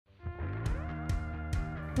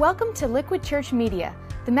Welcome to Liquid Church Media.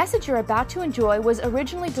 The message you're about to enjoy was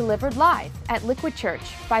originally delivered live at Liquid Church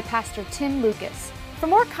by Pastor Tim Lucas. For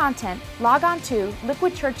more content, log on to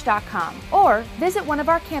liquidchurch.com or visit one of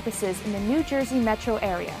our campuses in the New Jersey metro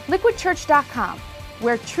area. liquidchurch.com,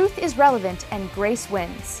 where truth is relevant and grace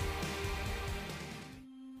wins.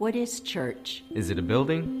 What is church? Is it a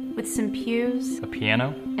building? With some pews, a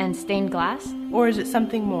piano, and stained glass? Or is it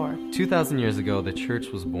something more? 2,000 years ago, the church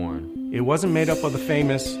was born. It wasn't made up of the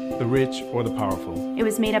famous, the rich, or the powerful. It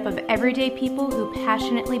was made up of everyday people who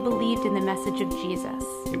passionately believed in the message of Jesus.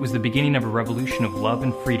 It was the beginning of a revolution of love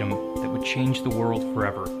and freedom that would change the world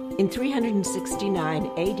forever. In 369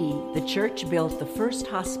 AD, the church built the first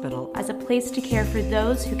hospital as a place to care for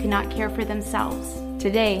those who cannot care for themselves.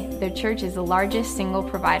 Today, the church is the largest single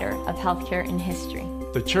provider of healthcare in history.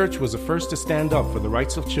 The church was the first to stand up for the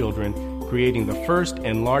rights of children, creating the first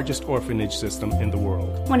and largest orphanage system in the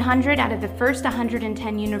world. 100 out of the first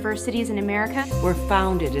 110 universities in America were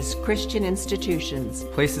founded as Christian institutions.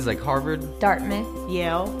 Places like Harvard, Dartmouth,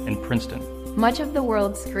 Yale, and Princeton. Much of the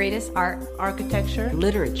world's greatest art, architecture,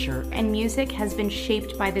 literature, and music has been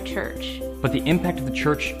shaped by the church. But the impact of the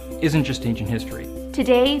church isn't just ancient history.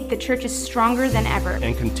 Today, the church is stronger than ever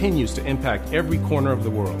and continues to impact every corner of the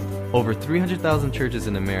world. Over 300,000 churches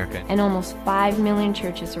in America and almost 5 million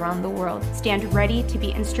churches around the world stand ready to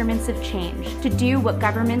be instruments of change, to do what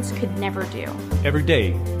governments could never do. Every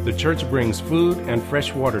day, the church brings food and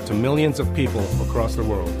fresh water to millions of people across the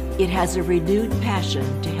world. It has a renewed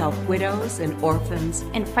passion to help widows and orphans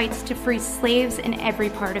and fights to free slaves in every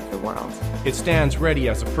part of the world. It stands ready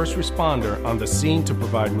as a first responder on the scene to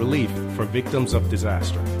provide relief for victims of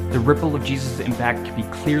disaster. The ripple of Jesus' impact can be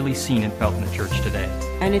clearly seen and felt in the church today.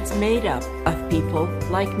 And it's made up of people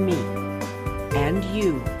like me and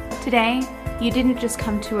you. Today, you didn't just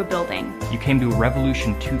come to a building. You came to a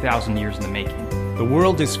revolution 2,000 years in the making. The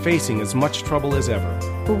world is facing as much trouble as ever.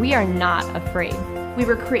 But we are not afraid. We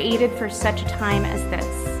were created for such a time as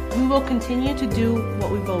this. We will continue to do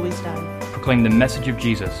what we've always done. Proclaim the message of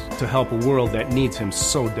Jesus. To help a world that needs him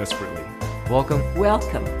so desperately. Welcome.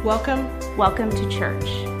 Welcome. Welcome. Welcome to church.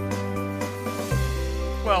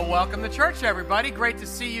 Well, welcome to church, everybody. Great to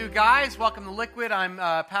see you guys. Welcome to Liquid. I'm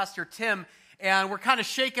Pastor Tim, and we're kind of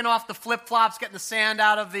shaking off the flip-flops, getting the sand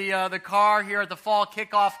out of the car here at the fall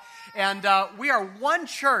kickoff. And we are one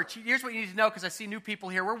church. Here's what you need to know, because I see new people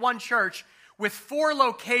here. We're one church with 4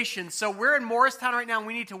 locations. So we're in Morristown right now, and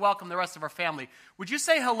we need to welcome the rest of our family. Would you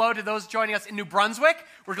say hello to those joining us in New Brunswick?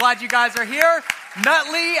 We're glad you guys are here.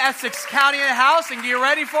 Nutley, Essex County House, and get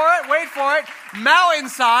ready for it. Wait for it.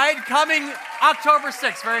 Mountainside, coming October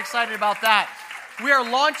 6th. Very excited about that. We are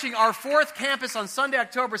launching our 4th campus on Sunday,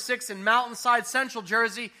 October 6th in Mountainside, Central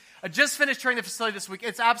Jersey. I just finished touring the facility this week.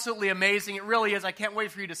 It's absolutely amazing. It really is. I can't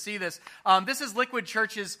wait for you to see this. This is Liquid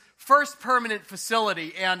Church's first permanent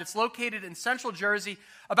facility, and it's located in Central Jersey,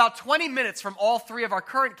 about 20 minutes from all 3 of our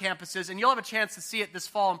current campuses, and you'll have a chance to see it this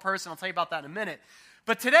fall in person. I'll tell you about that in a minute.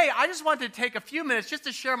 But today, I just wanted to take a few minutes just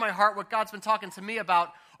to share my heart, what God's been talking to me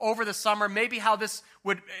about over the summer, maybe how this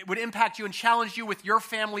would impact you and challenge you with your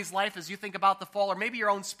family's life as you think about the fall, or maybe your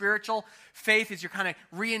own spiritual faith as you're kind of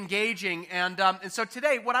re-engaging. And so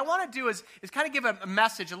today, what I want to do is kind of give a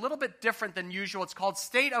message a little bit different than usual. It's called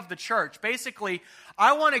State of the Church. Basically,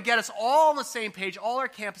 I want to get us all on the same page, all our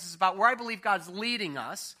campuses, about where I believe God's leading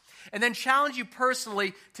us, and then challenge you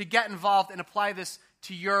personally to get involved and apply this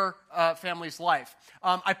to your family's life.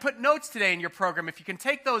 I put notes today in your program, if you can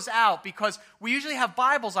take those out, because we usually have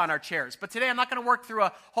Bibles on our chairs. But today I'm not going to work through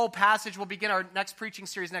a whole passage. We'll begin our next preaching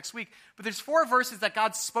series next week. But there's 4 verses that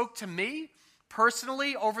God spoke to me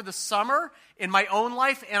personally over the summer in my own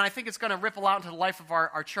life, and I think it's going to ripple out into the life of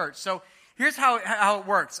our church. So here's how it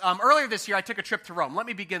works. Earlier this year, I took a trip to Rome. Let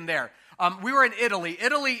me begin there. We were in Italy.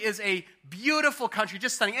 Italy is a beautiful country,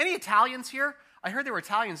 just stunning. Any Italians here? I heard there were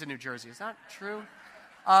Italians in New Jersey. Is that true?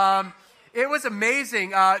 It was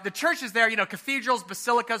amazing. The churches there, cathedrals,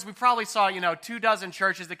 basilicas. We probably saw, 24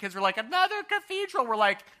 churches. The kids were like, another cathedral. We're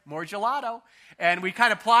like, more gelato. And we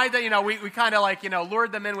kind of applied that, we kind of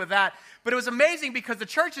lured them in with that. But it was amazing because the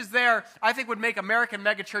churches there, I think, would make American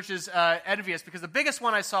megachurches envious, because the biggest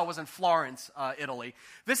one I saw was in Florence, Italy.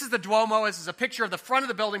 This is the Duomo. This is a picture of the front of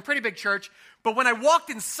the building, pretty big church. But when I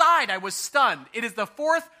walked inside, I was stunned. It is the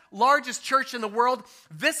 4th largest church in the world.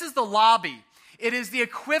 This is the lobby. It is the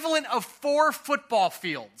equivalent of 4 football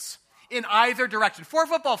fields in either direction. 4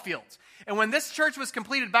 football fields. And when this church was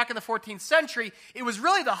completed back in the 14th century, it was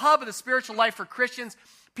really the hub of the spiritual life for Christians.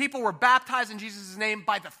 People were baptized in Jesus' name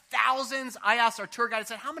by the thousands. I asked our tour guide, I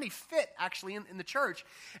said, how many fit actually in the church?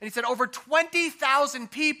 And he said over 20,000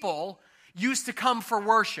 people used to come for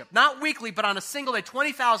worship. Not weekly, but on a single day,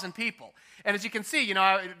 20,000 people. And as you can see,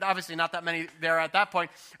 obviously not that many there at that point.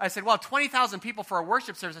 I said, well, 20,000 people for a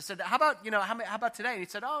worship service. I said, how about today? And he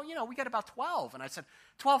said, we get about 12. And I said,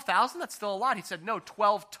 12,000? That's still a lot. He said, no,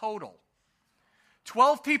 12 total.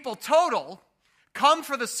 12 people total come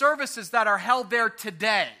for the services that are held there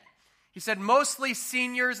today. He said, mostly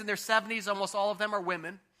seniors in their 70s, almost all of them are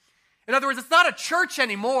women. In other words, it's not a church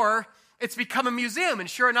anymore. It's become a museum. And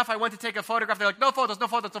sure enough, I went to take a photograph. They're like, no photos, no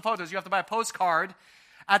photos, no photos. You have to buy a postcard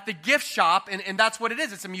at the gift shop, and that's what it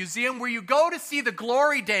is. It's a museum where you go to see the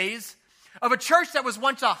glory days of a church that was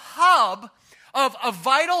once a hub of a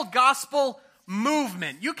vital gospel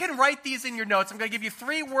movement. You can write these in your notes. I'm going to give you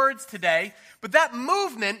 3 words today, but that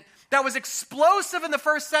movement that was explosive in the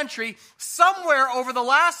first century, somewhere over the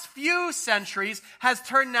last few centuries, has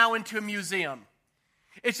turned now into a museum.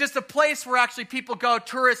 It's just a place where actually people go,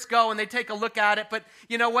 tourists go, and they take a look at it, but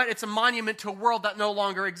you know what? It's a monument to a world that no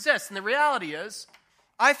longer exists. And the reality is,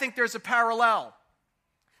 I think there's a parallel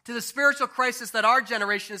to the spiritual crisis that our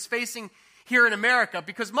generation is facing here in America,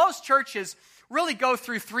 because most churches really go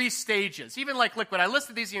through 3 stages. Even like Liquid, I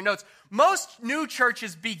listed these in your notes. Most new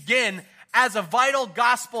churches begin as a vital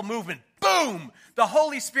gospel movement. Boom! The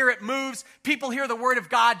Holy Spirit moves. People hear the word of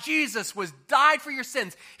God. Jesus died for your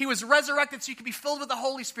sins. He was resurrected so you can be filled with the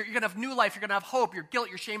Holy Spirit. You're going to have new life. You're going to have hope. Your guilt,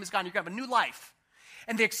 your shame is gone. You're going to have a new life.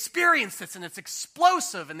 And they experience this, and it's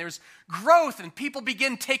explosive, and there's growth, and people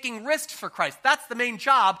begin taking risks for Christ. That's the main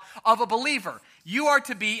job of a believer. You are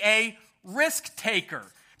to be a risk taker,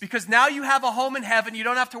 because now you have a home in heaven. You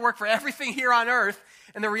don't have to work for everything here on earth.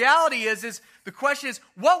 And the reality is the question is,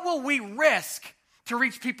 what will we risk to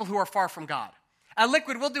reach people who are far from God? At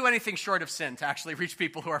Liquid, we'll do anything short of sin to actually reach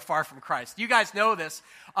people who are far from Christ. You guys know this.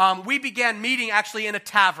 We began meeting actually in a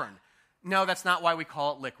tavern. No, that's not why we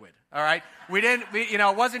call it Liquid, all right?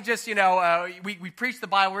 It wasn't just, we preached the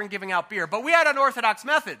Bible, we weren't giving out beer, but we had unorthodox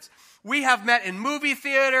methods. We have met in movie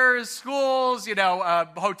theaters, schools,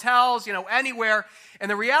 hotels, anywhere.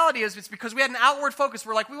 And the reality is, it's because we had an outward focus.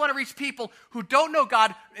 We're like, we want to reach people who don't know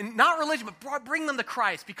God, and not religion, but bring them to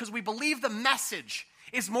Christ, because we believe the message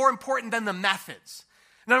is more important than the methods.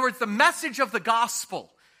 In other words, the message of the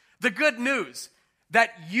gospel, the good news,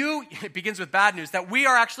 it begins with bad news, that we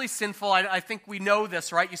are actually sinful. I think we know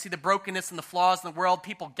this, right? You see the brokenness and the flaws in the world.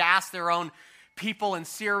 People gas their own people in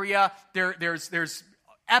Syria. There's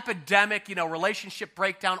epidemic, relationship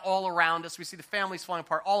breakdown all around us. We see the families falling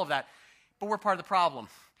apart, all of that. But we're part of the problem.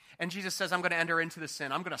 And Jesus says, I'm going to enter into the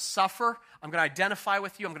sin. I'm going to suffer. I'm going to identify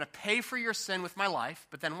with you. I'm going to pay for your sin with my life.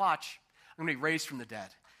 But then watch, I'm going to be raised from the dead.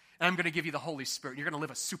 And I'm going to give you the Holy Spirit. You're going to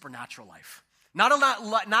live a supernatural life. Not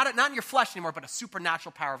in your flesh anymore, but a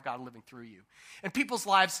supernatural power of God living through you. And people's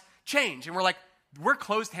lives change. And we're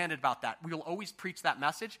closed-handed about that. We will always preach that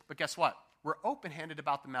message, but guess what? We're open-handed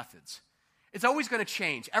about the methods. It's always going to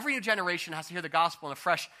change. Every new generation has to hear the gospel in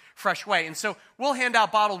a fresh way. And so we'll hand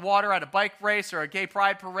out bottled water at a bike race or a gay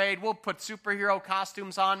pride parade. We'll put superhero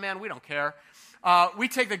costumes on, man. We don't care. We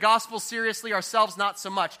take the gospel seriously, ourselves not so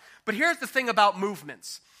much. But here's the thing about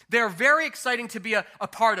movements. They're very exciting to be a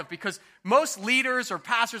part of, because most leaders or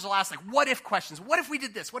pastors will ask, what if questions. What if we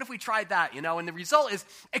did this? What if we tried that? And the result is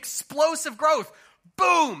explosive growth.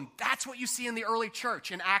 Boom! That's what you see in the early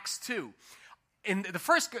church in Acts 2. In the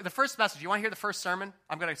first message, you want to hear the first sermon?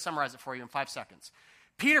 I'm going to summarize it for you in 5 seconds.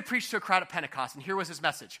 Peter preached to a crowd at Pentecost, and here was his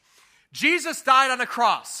message. Jesus died on a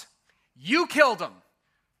cross. You killed him.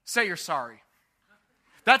 Say you're sorry.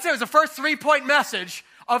 That's it. It was the first 3-point message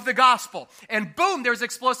of the gospel. And boom, there's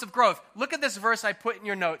explosive growth. Look at this verse I put in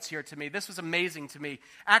your notes here to me. This was amazing to me.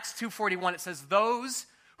 Acts 2:41, it says, those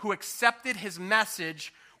who accepted his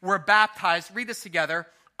message were baptized. Read this together.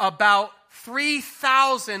 About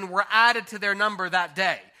 3,000 were added to their number that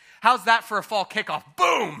day. How's that for a fall kickoff?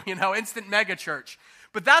 Boom, instant mega church.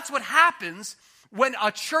 But that's what happens when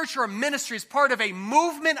a church or a ministry is part of a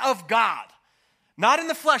movement of God. Not in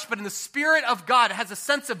the flesh, but in the Spirit of God. It has a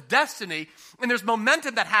sense of destiny, and there's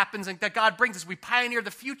momentum that happens and that God brings as we pioneer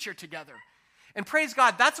the future together. And praise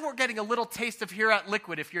God, that's what we're getting a little taste of here at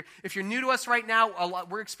Liquid. If you're new to us right now,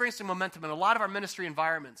 we're experiencing momentum in a lot of our ministry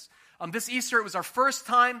environments. This Easter, it was our first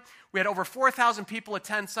time. We had over 4,000 people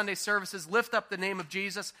attend Sunday services, lift up the name of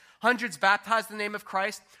Jesus. Hundreds baptized in the name of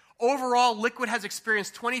Christ. Overall, Liquid has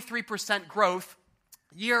experienced 23% growth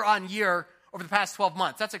year on year over the past 12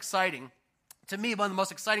 months. That's exciting. To me, one of the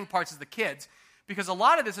most exciting parts is the kids, because a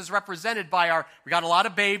lot of this is represented by we got a lot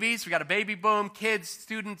of babies, we got a baby boom, kids,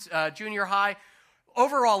 students, junior high.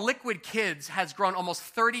 Overall, Liquid Kids has grown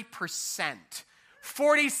almost 30%.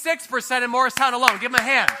 46% in Morristown alone. Give them a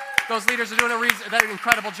hand. Those leaders are doing an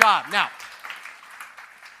incredible job. Now,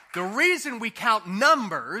 The reason we count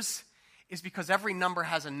numbers is because every number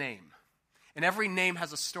has a name. And every name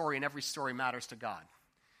has a story, and every story matters to God.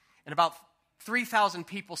 And about 3,000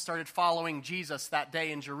 people started following Jesus that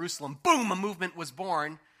day in Jerusalem. Boom, a movement was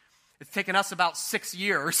born. It's taken us about 6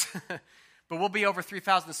 years, but we'll be over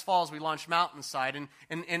 3,000 this fall as we launch Mountainside. And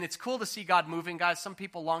it's cool to see God moving, guys. Some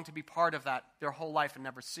people long to be part of that their whole life and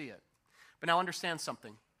never see it. But now understand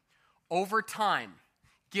something. Over time,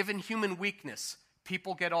 given human weakness,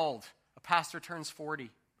 people get old. A pastor turns 40.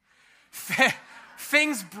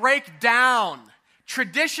 Things break down.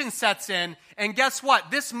 Tradition sets in, and guess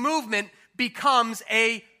what? This movement becomes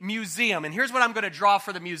a museum. And here's what I'm going to draw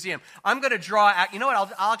for the museum. I'm going to draw, you know what,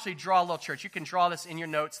 I'll actually draw a little church. You can draw this in your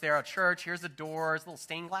notes there, a church. Here's the doors, little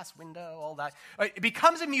stained glass window, all that. It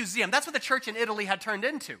becomes a museum. That's what the church in Italy had turned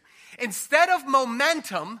into. Instead of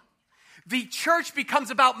momentum, the church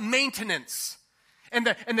becomes about maintenance. And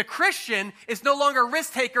the Christian is no longer a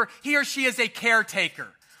risk taker. He or she is a caretaker.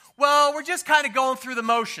 Well, we're just kind of going through the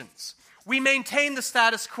motions. We maintain the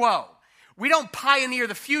status quo. We don't pioneer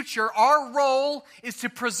the future. Our role is to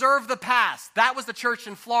preserve the past. That was the church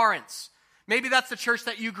in Florence. Maybe that's the church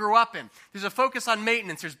that you grew up in. There's a focus on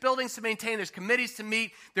maintenance. There's buildings to maintain. There's committees to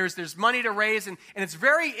meet. There's money to raise. And it's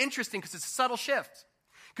very interesting because it's a subtle shift.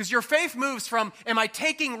 Because your faith moves from, am I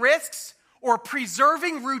taking risks or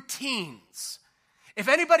preserving routines? If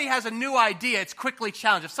anybody has a new idea, it's quickly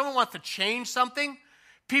challenged. If someone wants to change something,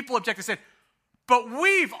 people object and say, but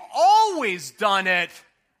we've always done it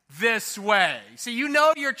this way. See, you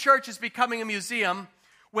know your church is becoming a museum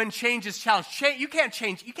when change is challenged. You can't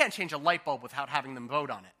change a light bulb without having them vote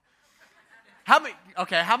on it.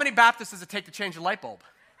 How many Baptists does it take to change a light bulb?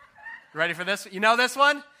 You ready for this? You know this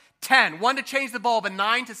one? 10. 1 to change the bulb and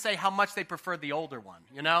 9 to say how much they prefer the older one,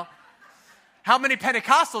 you know? How many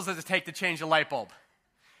Pentecostals does it take to change a light bulb?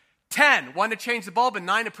 10. 1 to change the bulb and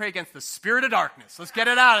 9 to pray against the spirit of darkness. Let's get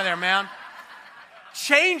it out of there, man.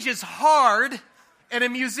 Change is hard in a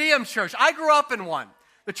museum church. I grew up in one.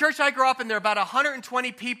 The church I grew up in, there are about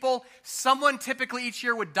 120 people. Someone typically each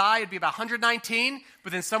year would die. It'd be about 119,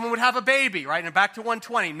 but then someone would have a baby, right? And back to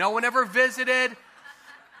 120. No one ever visited.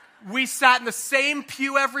 We sat in the same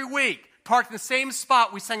pew every week, parked in the same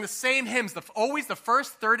spot. We sang the same hymns, always the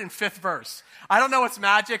first, third, and fifth verse. I don't know what's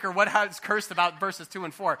magic or what is cursed about verses 2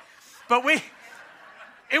 and 4, but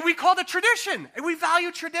we called it tradition, and we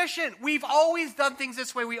value tradition. We've always done things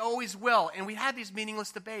this way. We always will. And we had these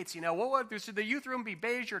meaningless debates. You know, should the youth room be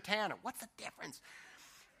beige or tan? What's the difference?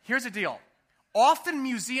 Here's the deal. Often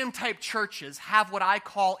museum-type churches have what I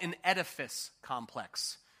call an edifice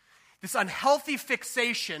complex, this unhealthy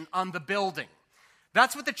fixation on the building.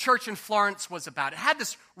 That's what the church in Florence was about. It had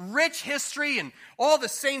this rich history and all the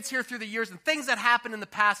saints here through the years and things that happened in the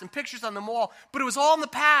past and pictures on the wall, but it was all in the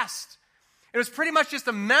past. It was pretty much just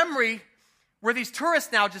a memory where these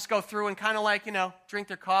tourists now just go through and kind of like, drink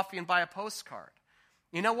their coffee and buy a postcard.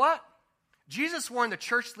 You know what? Jesus warned the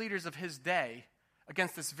church leaders of his day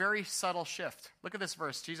against this very subtle shift. Look at this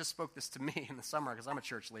verse. Jesus spoke this to me in the summer because I'm a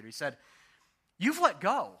church leader. He said, you've let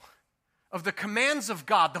go of the commands of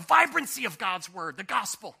God, the vibrancy of God's word, the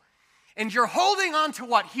gospel, and you're holding on to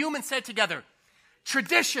what humans said together,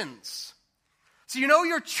 traditions. So you know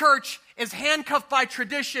your church is handcuffed by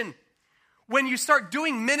tradition when you start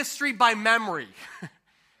doing ministry by memory.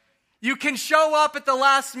 You can show up at the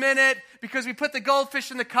last minute because we put the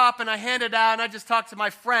goldfish in the cup and I hand it out and I just talk to my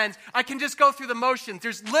friends. I can just go through the motions.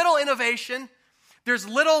 There's little innovation. There's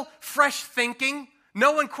little fresh thinking.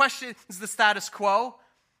 No one questions the status quo.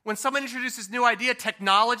 When someone introduces new idea,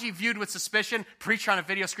 technology viewed with suspicion, preacher on a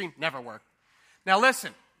video screen, never work. Now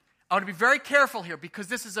listen, I want to be very careful here because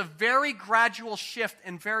this is a very gradual shift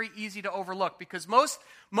and very easy to overlook because most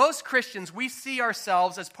Christians, we see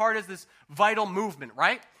ourselves as part of this vital movement,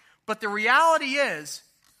 right? But the reality is,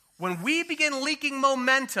 when we begin leaking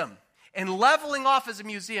momentum and leveling off as a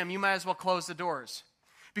museum, you might as well close the doors.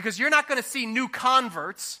 Because you're not going to see new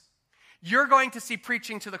converts, you're going to see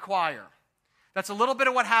preaching to the choir. That's a little bit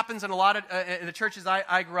of what happens in a lot of in the churches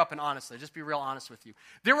I grew up in, honestly. Just be real honest with you.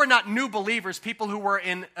 There were not new believers, people who were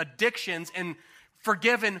in addictions and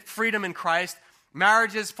forgiven, freedom in Christ,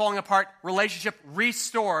 marriages falling apart, relationship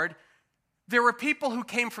restored. There were people who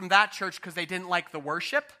came from that church because they didn't like the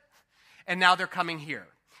worship, and now they're coming here.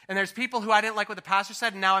 And there's people who I didn't like what the pastor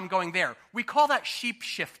said, and now I'm going there. We call that sheep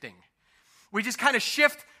shifting. We just kind of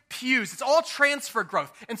shift pews. It's all transfer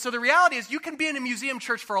growth. And so the reality is you can be in a museum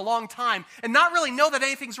church for a long time and not really know that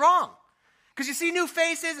anything's wrong. Because you see new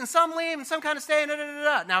faces and some leave and some kind of stay.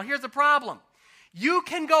 Now here's the problem. You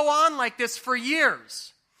can go on like this for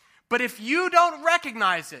years. But if you don't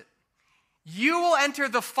recognize it, you will enter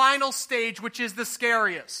the final stage, which is the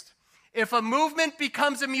scariest. If a movement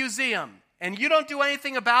becomes a museum and you don't do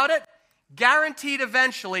anything about it, guaranteed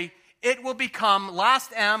eventually it will become,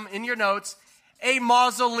 last M in your notes, a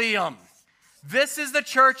mausoleum. This is the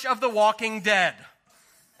church of the Walking Dead.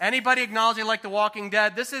 Anybody acknowledging like the Walking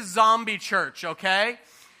Dead? This is zombie church, okay?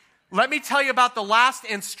 Let me tell you about the last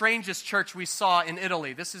and strangest church we saw in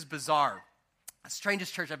Italy. This is bizarre. The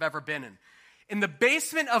strangest church I've ever been in. In the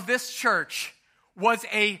basement of this church was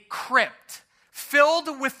a crypt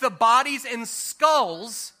filled with the bodies and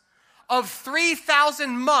skulls of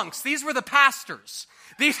 3,000 monks. These were the pastors.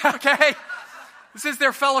 Okay? This is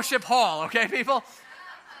their fellowship hall, okay, people?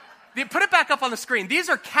 Put it back up on the screen. These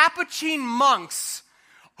are Capuchin monks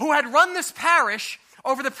who had run this parish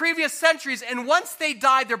over the previous centuries, and once they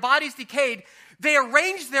died, their bodies decayed, they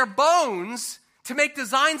arranged their bones to make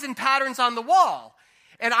designs and patterns on the wall.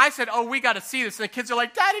 And I said, oh, we got to see this. And the kids are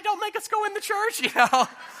like, Daddy, don't make us go in the church, you know.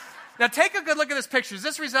 Now, take a good look at this picture. Does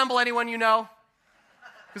this resemble anyone you know?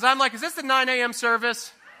 Because I'm like, is this the 9 a.m.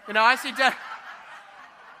 service? You know, I see Is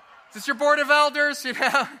this your board of elders? You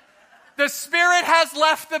know, the spirit has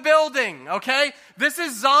left the building, okay? This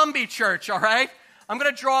is zombie church, all right? I'm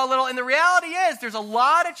going to draw a little, and the reality is there's a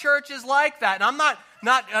lot of churches like that. And I'm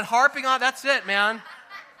not harping on, that's it, man.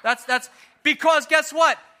 That's because guess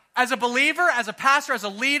what? As a believer, as a pastor, as a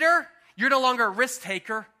leader, you're no longer a risk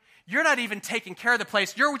taker. You're not even taking care of the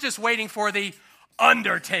place. You're just waiting for the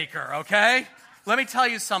undertaker, okay? Let me tell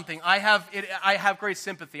you something. I have great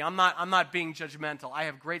sympathy. I'm not being judgmental. I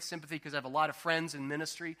have great sympathy because I have a lot of friends in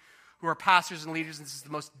ministry who are pastors and leaders, and this is the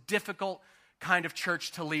most difficult kind of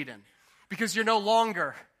church to lead in. Because you're no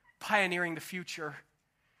longer pioneering the future.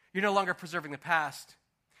 You're no longer preserving the past.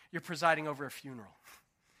 You're presiding over a funeral.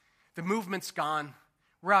 The movement's gone.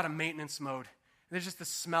 We're out of maintenance mode. There's just the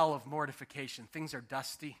smell of mortification. Things are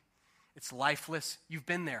dusty. It's lifeless. You've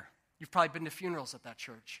been there. You've probably been to funerals at that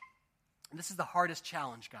church. And this is the hardest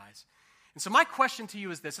challenge, guys. And so my question to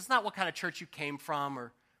you is this. It's not what kind of church you came from,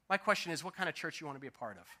 or my question is what kind of church you want to be a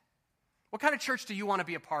part of. What kind of church do you want to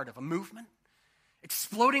be a part of? A movement?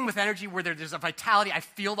 Exploding with energy where there's a vitality. I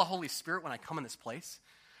feel the Holy Spirit when I come in this place.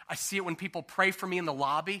 I see it when people pray for me in the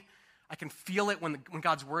lobby. I can feel it when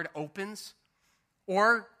God's word opens.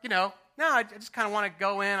 Or, no, I just kind of want to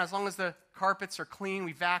go in. As long as the carpets are clean,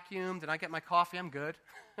 we vacuumed, and I get my coffee, I'm good.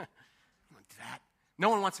 I want that. No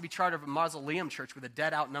one wants to be charged of a mausoleum church where the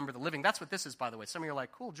dead outnumber the living. That's what this is, by the way. Some of you are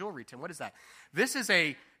like, cool jewelry, Tim. What is that? This is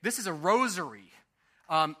a rosary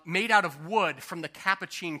made out of wood from the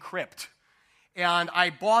Capuchin crypt. And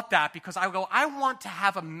I bought that because I want to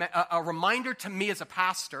have a reminder to me as a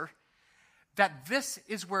pastor that this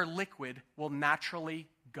is where Liquid will naturally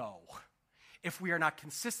go if we are not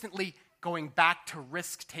consistently going back to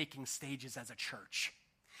risk-taking stages as a church.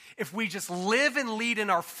 If we just live and lead in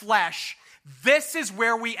our flesh, this is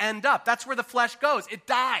where we end up. That's where the flesh goes. It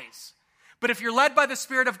dies. But if you're led by the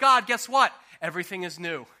Spirit of God, guess what? Everything is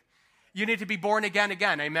new. You need to be born again.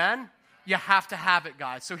 Amen? You have to have it,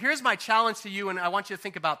 guys. So here's my challenge to you, and I want you to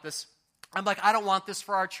think about this. I'm like, I don't want this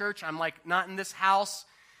for our church. I'm like, not in this house.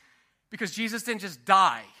 Because Jesus didn't just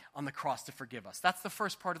die on the cross to forgive us. That's the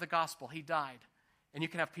first part of the gospel. He died, and you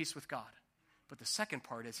can have peace with God. But the second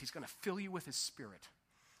part is he's going to fill you with his Spirit.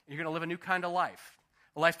 And you're going to live a new kind of life,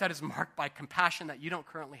 a life that is marked by compassion that you don't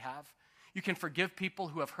currently have. You can forgive people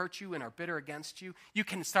who have hurt you and are bitter against you. You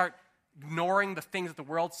can start ignoring the things that the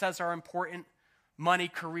world says are important. Money,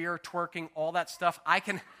 career, twerking, all that stuff.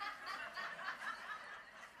 Do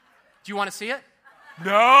you want to see it?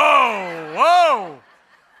 No! Whoa!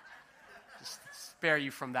 Just spare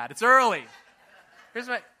you from that. It's early. Here's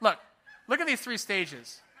what, look at these 3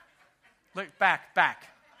 stages. Look, back.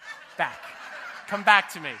 Come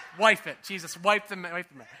back to me. Wipe it. Jesus, wipe them.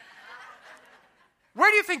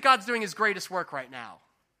 Where do you think God's doing his greatest work right now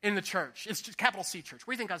in the church? It's just capital C church.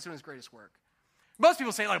 Where do you think God's doing his greatest work? Most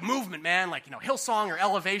people say like movement, man, like, Hillsong or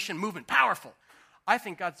Elevation, movement, powerful. I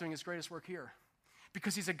think God's doing his greatest work here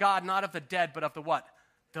because he's a God not of the dead, but of the what?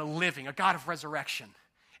 The living, a God of resurrection.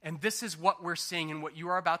 And this is what we're seeing and what you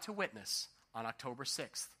are about to witness on October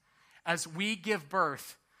 6th. As we give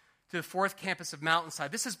birth to the 4th campus of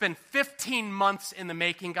Mountainside. This has been 15 months in the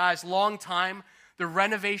making, guys, long time. The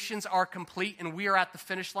renovations are complete, and we are at the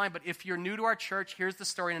finish line. But if you're new to our church, here's the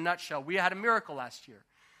story in a nutshell. We had a miracle last year.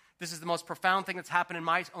 This is the most profound thing that's happened in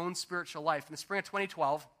my own spiritual life. In the spring of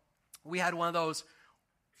 2012, we had one of those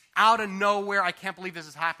out of nowhere, I can't believe this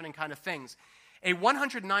is happening kind of things. A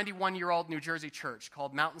 191-year-old New Jersey church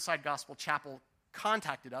called Mountainside Gospel Chapel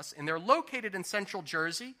contacted us, and they're located in central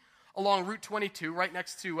Jersey along Route 22, right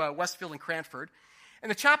next to Westfield and Cranford. And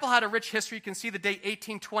the chapel had a rich history. You can see the date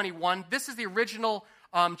 1821. This is the original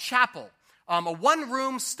chapel. A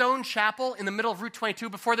one-room stone chapel in the middle of Route 22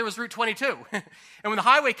 before there was Route 22. And when the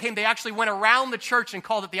highway came, they actually went around the church and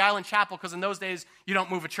called it the Island Chapel because in those days, you don't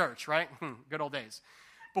move a church, right? Good old days.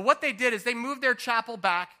 But what they did is they moved their chapel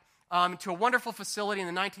back to a wonderful facility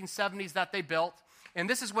in the 1970s that they built. And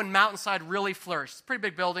this is when Mountainside really flourished. It's a pretty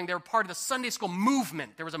big building. They were part of the Sunday school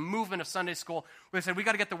movement. There was a movement of Sunday school where they said, we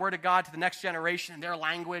got to get the Word of God to the next generation in their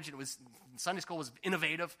language. And Sunday school was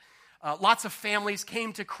innovative. Lots of families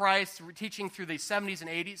came to Christ, teaching through the 70s and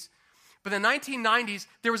 80s. But in the 1990s,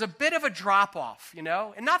 there was a bit of a drop-off, and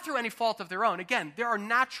not through any fault of their own. Again, there are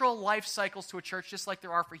natural life cycles to a church just like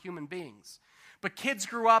there are for human beings. But kids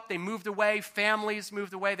grew up, they moved away, families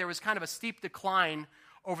moved away. There was kind of a steep decline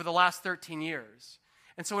over the last 13 years.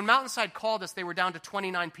 And so when Mountainside called us, they were down to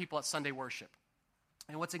 29 people at Sunday worship.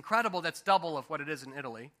 And what's incredible, that's double of what it is in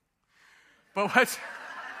Italy. But what's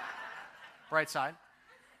bright side.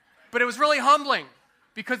 But it was really humbling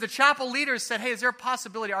because the chapel leaders said, hey, is there a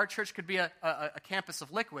possibility our church could be a campus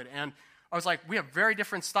of Liquid? And I was like, we have very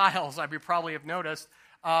different styles, you probably have noticed.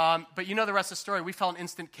 But you know the rest of the story. We felt an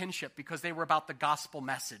instant kinship because they were about the gospel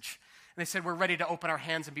message. And they said, we're ready to open our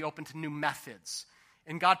hands and be open to new methods.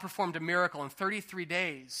 And God performed a miracle in 33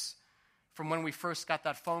 days from when we first got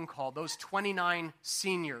that phone call. Those 29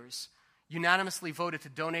 seniors unanimously voted to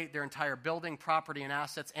donate their entire building, property, and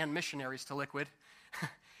assets and missionaries to Liquid.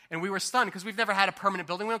 And we were stunned because we've never had a permanent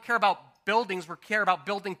building. We don't care about buildings. We care about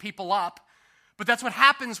building people up. But that's what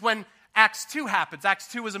happens when Acts 2 happens.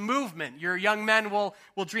 Acts 2 is a movement. Your young men will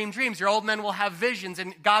dream dreams. Your old men will have visions.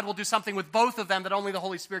 And God will do something with both of them that only the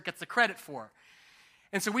Holy Spirit gets the credit for.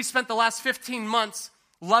 And so we spent the last 15 months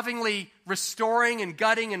lovingly restoring and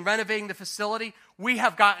gutting and renovating the facility. We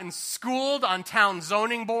have gotten schooled on town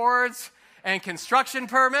zoning boards and construction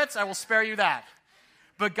permits. I will spare you that.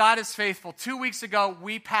 But God is faithful. 2 weeks ago,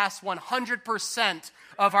 we passed 100%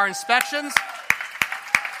 of our inspections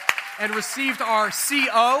and received our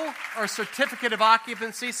CO, our Certificate of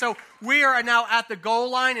Occupancy. So we are now at the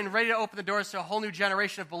goal line and ready to open the doors to a whole new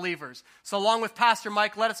generation of believers. So along with Pastor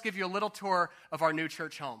Mike, let us give you a little tour of our new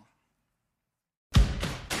church home.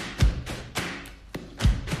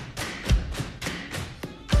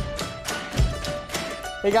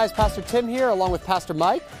 Hey guys, Pastor Tim here along with Pastor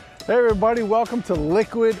Mike. Hey everybody, welcome to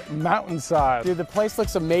Liquid Mountainside. Dude, the place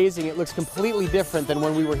looks amazing. It looks completely different than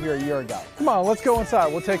when we were here a year ago. Come on, let's go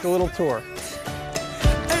inside. We'll take a little tour.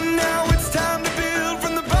 And now it's time to build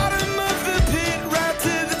from the bottom of the pit right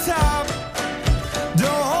to the top.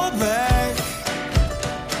 Don't hold back.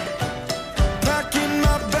 Packing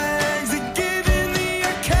my bags and giving the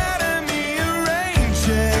academy a rain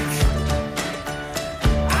check.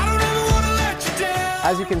 I don't ever want to let you down.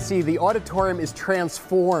 As you can see, the auditorium is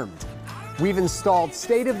transformed. We've installed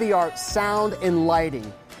state-of-the-art sound and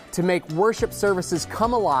lighting to make worship services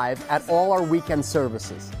come alive at all our weekend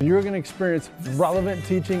services. You're going to experience relevant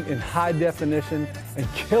teaching in high definition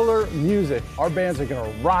and killer music. Our bands are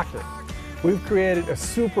going to rock it. We've created a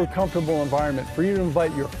super comfortable environment for you to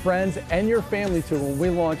invite your friends and your family to when we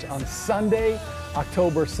launch on Sunday,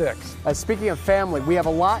 October 6th. Speaking of family, we have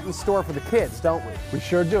a lot in store for the kids, don't we? We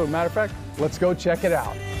sure do. Matter of fact, let's go check it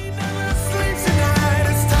out.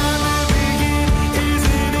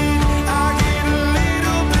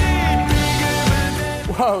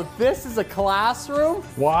 Whoa, this is a classroom?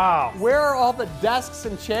 Wow. Where are all the desks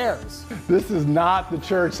and chairs? This is not the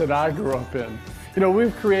church that I grew up in. You know,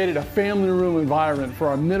 we've created a family room environment for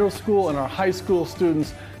our middle school and our high school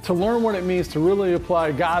students to learn what it means to really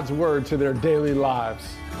apply God's Word to their daily lives.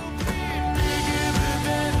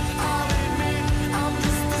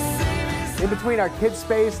 In between our kids'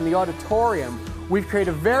 space and the auditorium, we've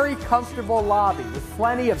created a very comfortable lobby with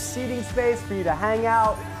plenty of seating space for you to hang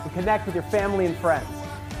out and connect with your family and friends.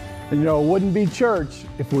 And you know, it wouldn't be church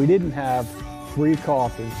if we didn't have free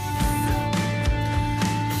coffee.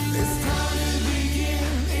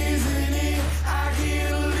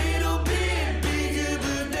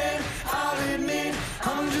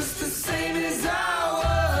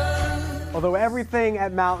 Although everything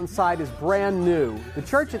at Mountainside is brand new, the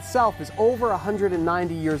church itself is over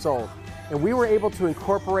 190 years old, and we were able to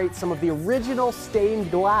incorporate some of the original stained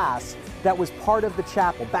glass that was part of the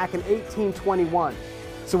chapel back in 1821.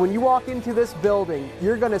 So when you walk into this building,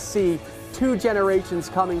 you're going to see two generations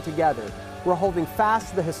coming together. We're holding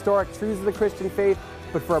fast to the historic truths of the Christian faith,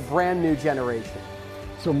 but for a brand new generation.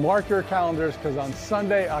 So mark your calendars, because on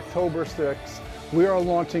Sunday, October 6th, we are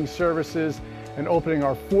launching services and opening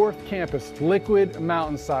our 4th campus, Liquid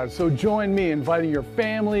Mountainside. So join me inviting your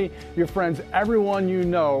family, your friends, everyone you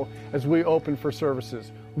know as we open for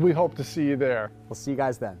services. We hope to see you there. We'll see you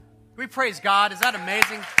guys then. We praise God. Is that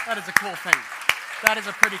amazing? That is a cool thing. That is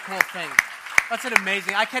a pretty cool thing. That's an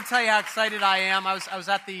amazing. I can't tell you how excited I am. I was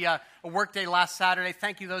at the a work day last Saturday.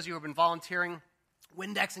 Thank you those of you who have been volunteering,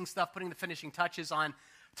 Windexing stuff, putting the finishing touches on.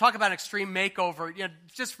 Talk about an extreme makeover. You know,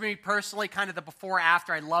 just for me personally, kind of the before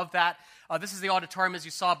after. I love that. This is the auditorium as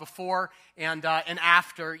you saw before and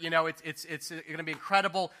after. You know, it's going to be an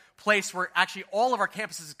incredible place where actually all of our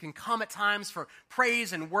campuses can come at times for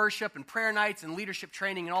praise and worship and prayer nights and leadership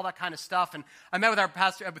training and all that kind of stuff. And I met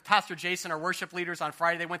with Pastor Jason, our worship leaders, on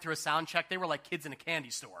Friday. They went through a sound check. They were like kids in a candy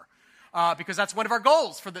store. Because that's one of our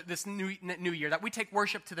goals for this new year, that we take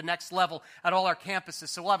worship to the next level at all our campuses.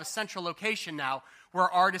 So we'll have a central location now where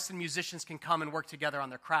artists and musicians can come and work together on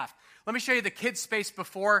their craft. Let me show you the kids' space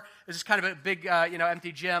before. This is kind of a big,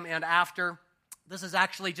 empty gym, and after. This is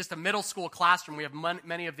actually just a middle school classroom. We have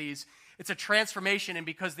many of these. It's a transformation, and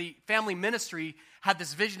because the family ministry had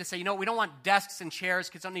this vision to say, we don't want desks and chairs.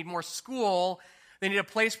 Kids don't need more school. They need a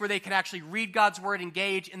place where they can actually read God's word,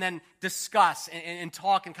 engage, and then discuss and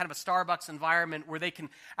talk in kind of a Starbucks environment where they can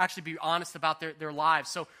actually be honest about their lives.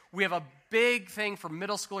 So we have a big thing for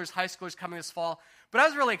middle schoolers, high schoolers coming this fall. But I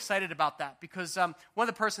was really excited about that because one of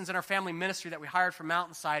the persons in our family ministry that we hired from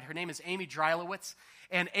Mountainside, her name is Amy Drylowitz.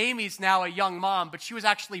 And Amy's now a young mom, but she was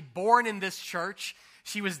actually born in this church.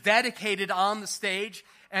 She was dedicated on the stage.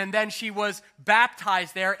 And then she was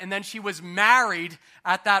baptized there, and then she was married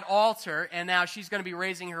at that altar, and now she's going to be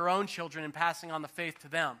raising her own children and passing on the faith to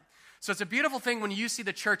them. So it's a beautiful thing when you see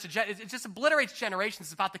the church. It just obliterates generations.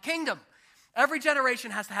 It's about the kingdom. Every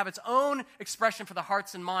generation has to have its own expression for the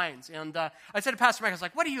hearts and minds. And I said to Pastor Mike, I was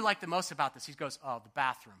like, what do you like the most about this? He goes, the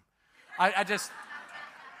bathroom.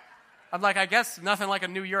 I'm like, I guess nothing like a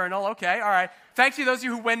new urinal. Okay, all right. Thanks to those of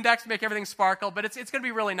you who Windex make everything sparkle, but it's going to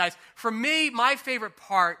be really nice. For me, my favorite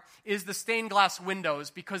part is the stained glass windows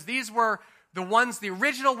because these were the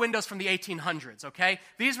original windows from the 1800s, okay?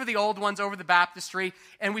 These were the old ones over the baptistry.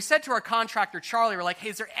 And we said to our contractor, Charlie, we're like, hey,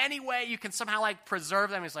 is there any way you can somehow preserve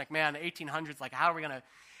them? He's like, man, the 1800s, how are we going to?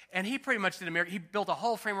 And he pretty much did a miracle. He built a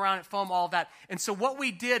whole frame around it, foam, all of that. And so what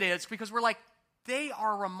we did is, because we're like, they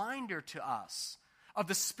are a reminder to us of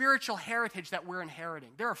the spiritual heritage that we're inheriting.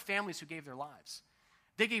 There are families who gave their lives.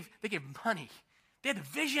 They gave money. They had a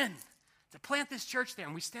vision to plant this church there,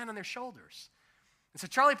 and we stand on their shoulders. And so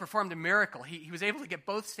Charlie performed a miracle. He was able to get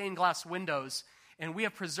both stained glass windows, and we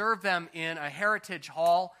have preserved them in a heritage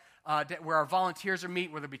hall where our volunteers are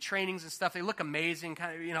meet, where there'll be trainings and stuff. They look amazing,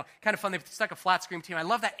 kind of fun. They've stuck a flat screen team. I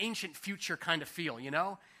love that ancient future kind of feel,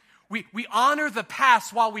 We honor the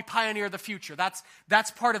past while we pioneer the future.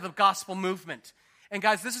 That's part of the gospel movement. And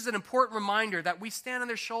guys, this is an important reminder that we stand on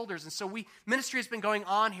their shoulders. And so ministry has been going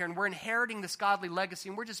on here, and we're inheriting this godly legacy,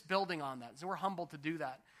 and we're just building on that. So we're humbled to do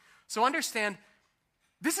that. So understand,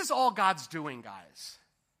 this is all God's doing, guys.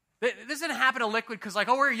 This didn't happen to Liquid because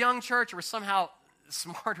we're a young church, or we're somehow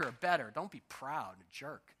smarter or better. Don't be proud,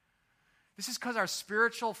 jerk. This is because our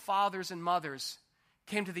spiritual fathers and mothers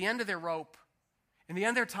came to the end of their rope, and the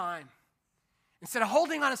end of their time. Instead of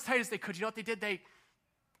holding on as tight as they could, you know what they did? They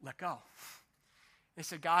let go. They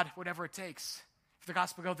said, God, whatever it takes for the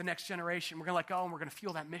gospel to go to the next generation, we're going to let go and we're going to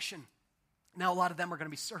feel that mission. Now a lot of them are going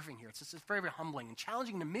to be serving here. It's very, very humbling and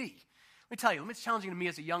challenging to me. Let me tell you, it's challenging to me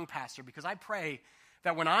as a young pastor because I pray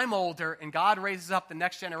that when I'm older and God raises up the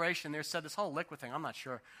next generation, there's said this whole Liquid thing, I'm not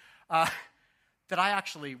sure, that I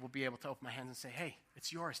actually will be able to open my hands and say, hey,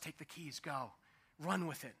 it's yours. Take the keys. Go. Run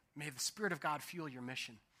with it. May the Spirit of God fuel your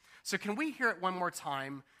mission. So can we hear it one more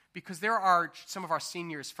time? Because there are some of our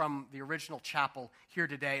seniors from the original chapel here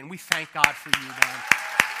today, and we thank God for you, man.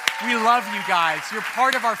 We love you guys. You're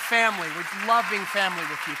part of our family. We love being family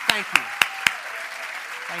with you. Thank you.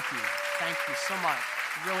 Thank you. Thank you so much.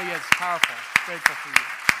 It really is powerful. Grateful for you.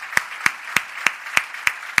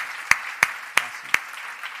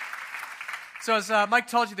 Awesome. So as Mike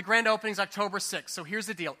told you, the grand opening is October 6th. So here's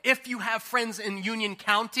the deal. If you have friends in Union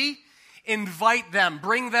County, invite them.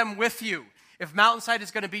 Bring them with you. If Mountainside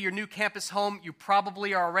is going to be your new campus home, you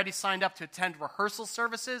probably are already signed up to attend rehearsal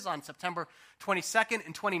services on September 22nd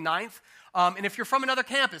and 29th. And if you're from another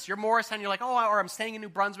campus, you're Morristown, you're like, or I'm staying in New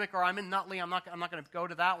Brunswick, or I'm in Nutley, I'm not going to go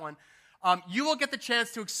to that one. You will get the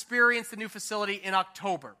chance to experience the new facility in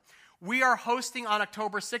October. We are hosting on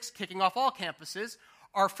October 6th, kicking off all campuses,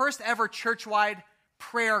 our first ever church-wide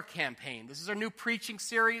prayer campaign. This is our new preaching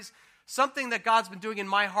series. Something that God's been doing in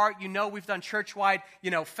my heart. We've done church-wide,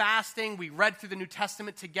 fasting. We read through the New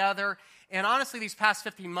Testament together. And honestly, these past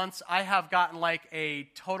 15 months, I have gotten a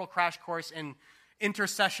total crash course in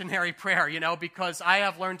intercessionary prayer, because I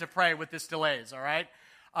have learned to pray with this delays, all right?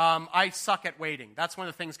 I suck at waiting. That's one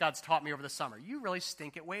of the things God's taught me over the summer. You really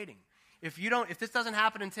stink at waiting. If this doesn't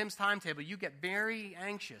happen in Tim's timetable, you get very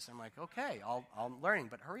anxious. I'm like, okay, I'm learning,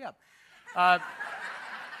 but hurry up.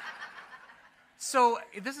 So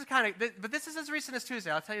this is but this is as recent as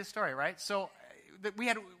Tuesday. I'll tell you a story, right? So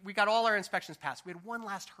we got all our inspections passed. We had one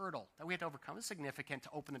last hurdle that we had to overcome. It's significant to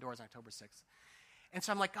open the doors on October 6th. And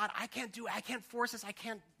so I'm like, God, I can't do it. I can't force this. I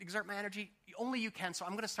can't exert my energy. Only you can. So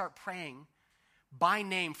I'm going to start praying by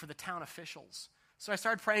name for the town officials. So I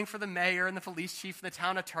started praying for the mayor and the police chief and the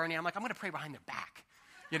town attorney. I'm like, I'm going to pray behind their back.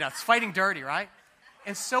 It's fighting dirty, right?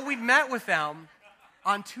 And so we met with them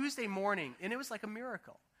on Tuesday morning, and it was like a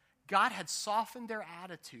miracle. God had softened their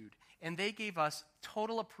attitude, and they gave us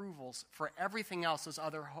total approvals for everything else, those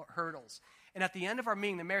other hurdles. And at the end of our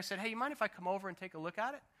meeting, the mayor said, hey, you mind if I come over and take a look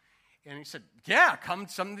at it? And he said, yeah, come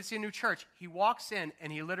to see a new church. He walks in,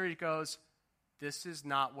 and he literally goes, this is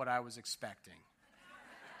not what I was expecting.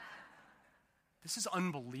 This is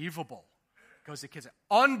unbelievable. Goes to the kids,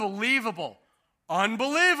 unbelievable.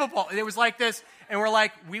 Unbelievable. And it was like this, and we're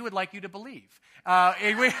like, we would like you to believe. Come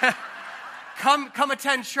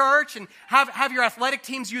attend church and have your athletic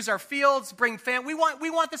teams use our fields, bring we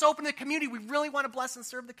want this open to the community. We really want to bless and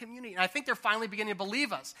serve the community. And I think they're finally beginning to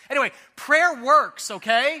believe us. Anyway, prayer works,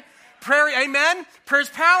 okay? Prayer, amen? Prayer's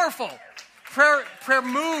powerful. Prayer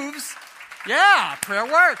moves. Yeah, prayer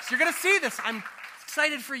works. You're going to see this. I'm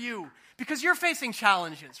excited for you because you're facing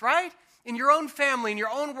challenges, right? In your own family, in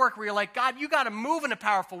your own work, where you're like, God, you got to move in a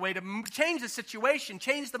powerful way to change the situation,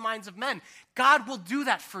 change the minds of men. God will do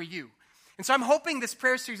that for you. And so I'm hoping this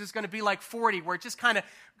prayer series is going to be like 40, where it just kind of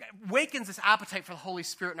awakens this appetite for the Holy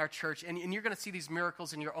Spirit in our church, and you're going to see these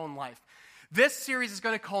miracles in your own life. This series is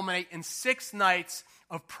going to culminate in 6 nights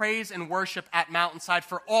of praise and worship at Mountainside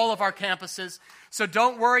for all of our campuses. So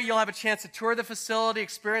don't worry, you'll have a chance to tour the facility,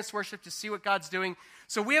 experience worship, to see what God's doing.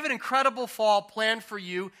 So we have an incredible fall planned for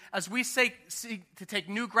you as we seek to take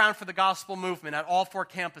new ground for the gospel movement at all 4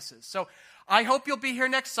 campuses. So I hope you'll be here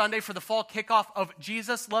next Sunday for the fall kickoff of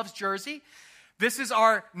Jesus Loves Jersey. This is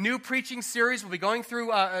our new preaching series. We'll be going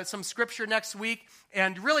through some scripture next week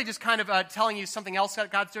and really just kind of telling you something else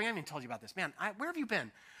that God's doing. I haven't even told you about this. Man, where have you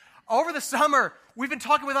been? Over the summer, we've been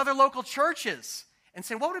talking with other local churches and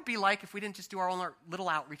saying, what would it be like if we didn't just do our own little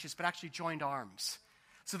outreaches, but actually joined arms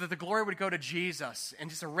so that the glory would go to Jesus and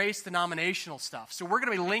just erase denominational stuff? So we're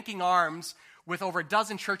going to be linking arms with over a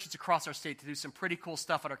dozen churches across our state to do some pretty cool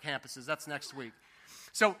stuff at our campuses. That's next week.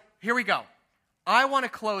 So here we go. I want to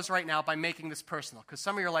close right now by making this personal, because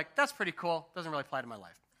some of you are like, that's pretty cool. Doesn't really apply to my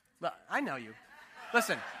life. But I know you.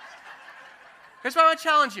 Listen, here's what I want to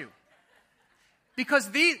challenge you.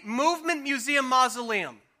 Because the Movement Museum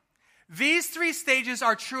Mausoleum, these 3 stages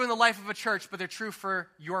are true in the life of a church, but they're true for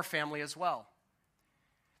your family as well.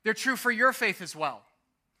 They're true for your faith as well.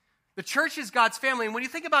 The church is God's family, and when you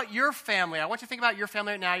think about your family, I want you to think about your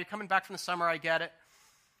family right now. You're coming back from the summer, I get it.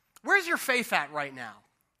 Where's your faith at right now?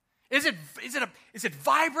 Is it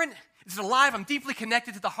vibrant? Is it alive? I'm deeply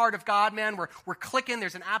connected to the heart of God, man. We're clicking.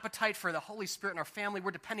 There's an appetite for the Holy Spirit in our family.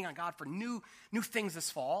 We're depending on God for new things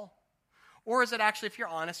this fall. Or is it actually, if you're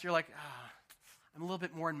honest, you're like, I'm a little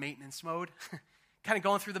bit more in maintenance mode, kind of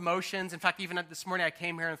going through the motions. In fact, even this morning I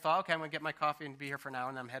came here and thought, okay, I'm going to get my coffee and be here for an hour,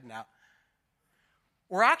 and I'm heading out.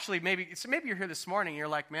 Or actually, maybe you're here this morning and you're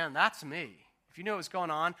like, man, that's me. If you knew what was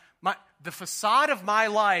going on, the facade of my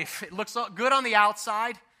life, it looks good on the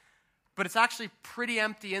outside, but it's actually pretty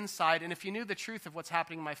empty inside. And if you knew the truth of what's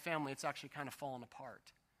happening in my family, it's actually kind of fallen apart.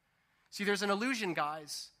 See, there's an illusion,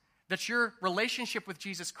 guys, that your relationship with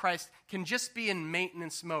Jesus Christ can just be in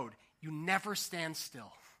maintenance mode. You never stand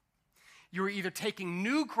still. You're either taking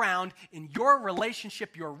new ground in your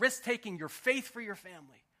relationship, your risk-taking, your faith for your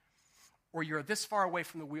family, or you're this far away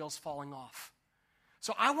from the wheels falling off.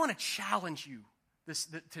 So I want to challenge you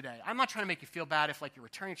today. I'm not trying to make you feel bad if, like, you're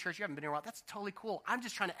returning to church, you haven't been here a while. That's totally cool. I'm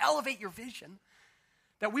just trying to elevate your vision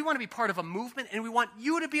that we want to be part of a movement, and we want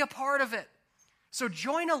you to be a part of it. So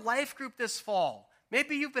join a life group this fall.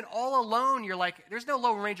 Maybe you've been all alone. You're like, there's no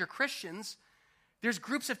Lone Ranger Christians. There's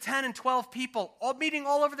groups of 10 and 12 people all meeting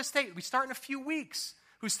all over the state. We start in a few weeks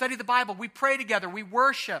who study the Bible. We pray together. We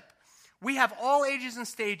worship. We have all ages and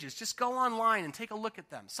stages. Just go online and take a look at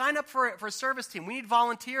them. Sign up for a service team. We need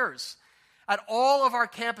volunteers at all of our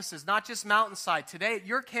campuses, not just Mountainside. Today at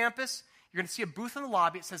your campus, you're going to see a booth in the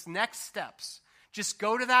lobby. It says Next Steps. Just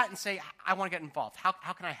go to that and say, I want to get involved. How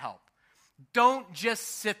can I help? Don't just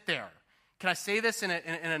sit there. Can I say this in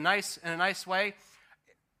a nice way?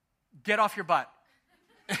 Get off your butt.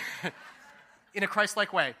 In a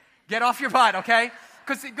Christ-like way. Get off your butt, okay?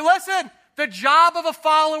 Because listen, the job of a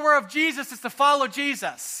follower of Jesus is to follow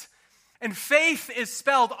Jesus. And faith is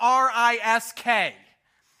spelled R-I-S-K.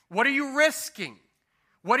 What are you risking?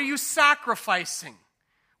 What are you sacrificing?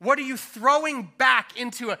 What are you throwing back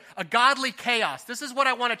into a godly chaos? This is what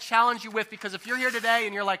I want to challenge you with, because if you're here today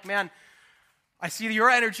and you're like, man, I see your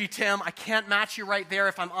energy, Tim. I can't match you right there.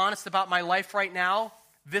 If I'm honest about my life right now,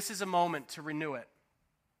 this is a moment to renew it.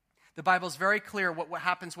 The Bible is very clear what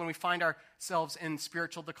happens when we find ourselves in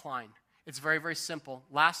spiritual decline. It's very, very simple.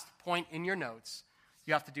 Last point in your notes,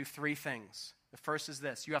 you have to do 3 things. The first is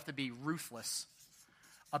this. You have to be ruthless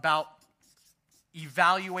about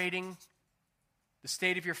evaluating the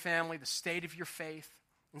state of your family, the state of your faith,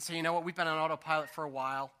 and say, you know what, we've been on autopilot for a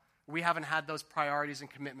while. We haven't had those priorities and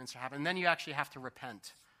commitments to happen. And then you actually have to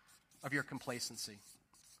repent of your complacency.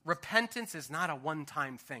 Repentance is not a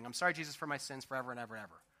one-time thing. I'm sorry, Jesus, for my sins forever and ever and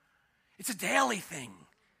ever. It's a daily thing.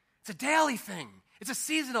 It's a daily thing. It's a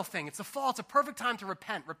seasonal thing. It's the fall. It's a perfect time to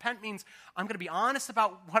repent. Repent means I'm going to be honest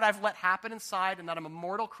about what I've let happen inside and that I'm a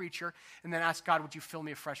mortal creature, and then ask God, would you fill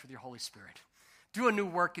me afresh with your Holy Spirit? Do a new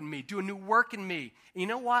work in me. Do a new work in me. And you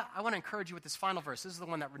know what? I want to encourage you with this final verse. This is the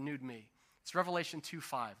one that renewed me. It's Revelation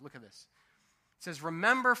 2:5. Look at this. It says,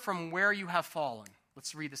 remember from where you have fallen.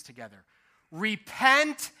 Let's read this together.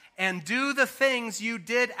 Repent and do the things you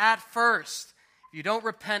did at first. If you don't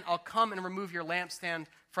repent, I'll come and remove your lampstand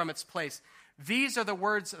from its place. These are the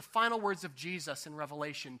words, the final words of Jesus in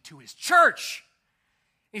Revelation to his church.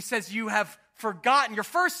 He says, you have forgotten your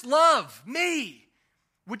first love, me.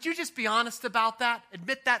 Would you just be honest about that?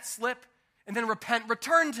 Admit that slip, and then repent.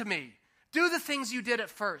 Return to me. Do the things you did at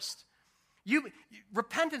first.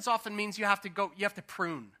 Repentance often means you have to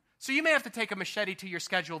prune. So you may have to take a machete to your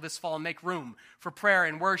schedule this fall and make room for prayer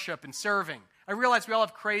and worship and serving. I realize we all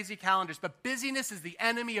have crazy calendars, but busyness is the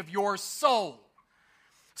enemy of your soul.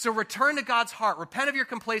 So return to God's heart. Repent of your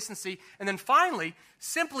complacency. And then finally,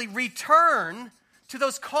 simply return to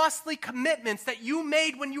those costly commitments that you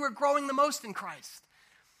made when you were growing the most in Christ.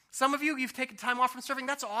 Some of you, you've taken time off from serving.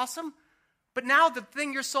 That's awesome. But now the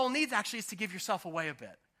thing your soul needs actually is to give yourself away a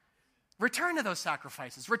bit. Return to those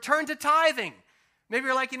sacrifices. Return to tithing. Maybe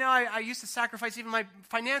you're like, I used to sacrifice even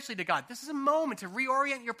financially to God. This is a moment to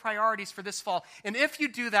reorient your priorities for this fall. And if you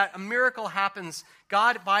do that, a miracle happens.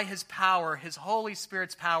 God, by his power, his Holy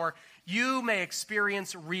Spirit's power, you may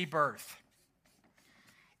experience rebirth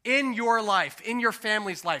in your life, in your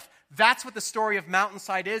family's life. That's what the story of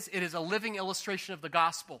Mountainside is. It is a living illustration of the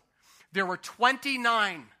gospel. There were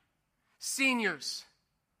 29 seniors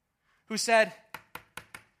who said,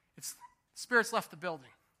 Spirit's left the building.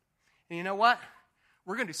 And you know what?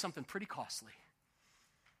 We're going to do something pretty costly.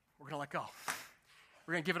 We're going to let go.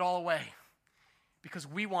 We're going to give it all away because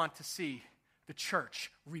we want to see the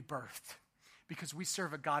church rebirthed, because we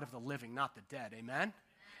serve a God of the living, not the dead. Amen?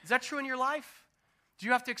 Is that true in your life? Do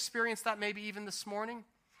you have to experience that maybe even this morning?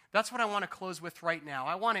 That's what I want to close with right now.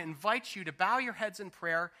 I want to invite you to bow your heads in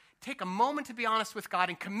prayer, take a moment to be honest with God,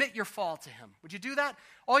 and commit your fall to him. Would you do that?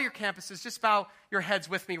 All your campuses, just bow your heads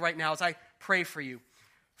with me right now as I pray for you.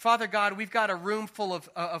 Father God, we've got a room full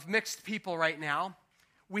of mixed people right now.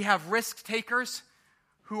 We have risk takers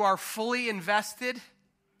who are fully invested,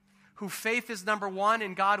 who faith is number one.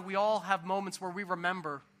 And God, we all have moments where we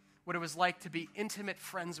remember what it was like to be intimate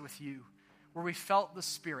friends with you, where we felt the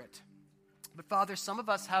Spirit. But Father, some of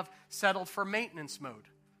us have settled for maintenance mode.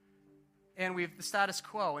 And we have the status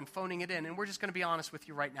quo and phoning it in. And we're just going to be honest with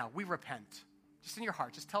you right now. We repent. Just in your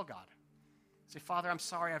heart, just tell God. Say, Father, I'm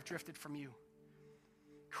sorry I've drifted from you.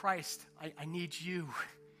 Christ, I need you.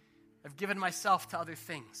 I've given myself to other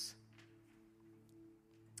things.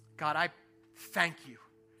 God, I thank you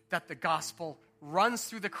that the gospel runs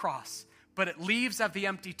through the cross, but it leaves at the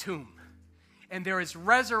empty tomb. And there is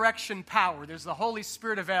resurrection power. There's the Holy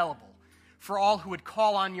Spirit available for all who would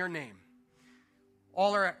call on your name.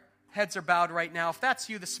 All our heads are bowed right now. If that's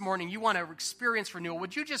you this morning, you want to experience renewal,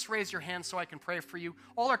 would you just raise your hand so I can pray for you?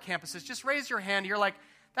 All our campuses, just raise your hand. You're like,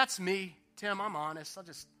 that's me. Tim, I'm honest. I'll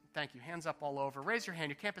just thank you. Hands up all over. Raise your hand.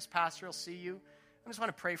 Your campus pastor will see you. I just want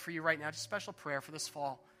to pray for you right now. Just a special prayer for this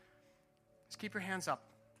fall. Just keep your hands up.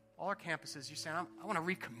 All our campuses, you're saying, I want to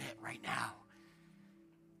recommit right now.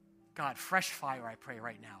 God, fresh fire, I pray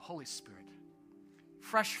right now. Holy Spirit,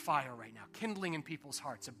 fresh fire right now, kindling in people's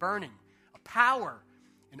hearts, a burning, a power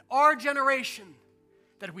in our generation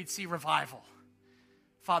that we'd see revival.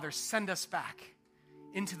 Father, send us back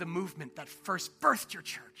into the movement that first birthed your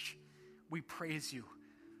church. We praise you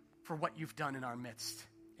for what you've done in our midst,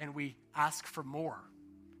 and we ask for more.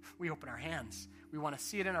 We open our hands. We want to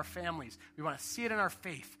see it in our families. We want to see it in our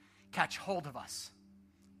faith. Catch hold of us.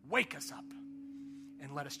 Wake us up,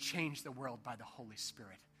 and let us change the world by the Holy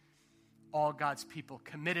Spirit. All God's people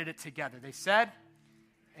committed it together. They said,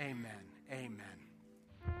 amen.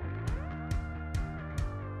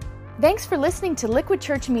 Thanks for listening to Liquid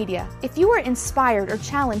Church Media. If you were inspired or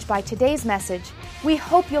challenged by today's message, we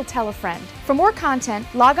hope you'll tell a friend. For more content,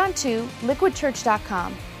 log on to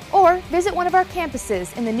liquidchurch.com or visit one of our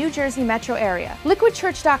campuses in the New Jersey metro area.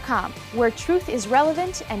 liquidchurch.com, where truth is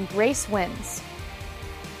relevant and grace wins.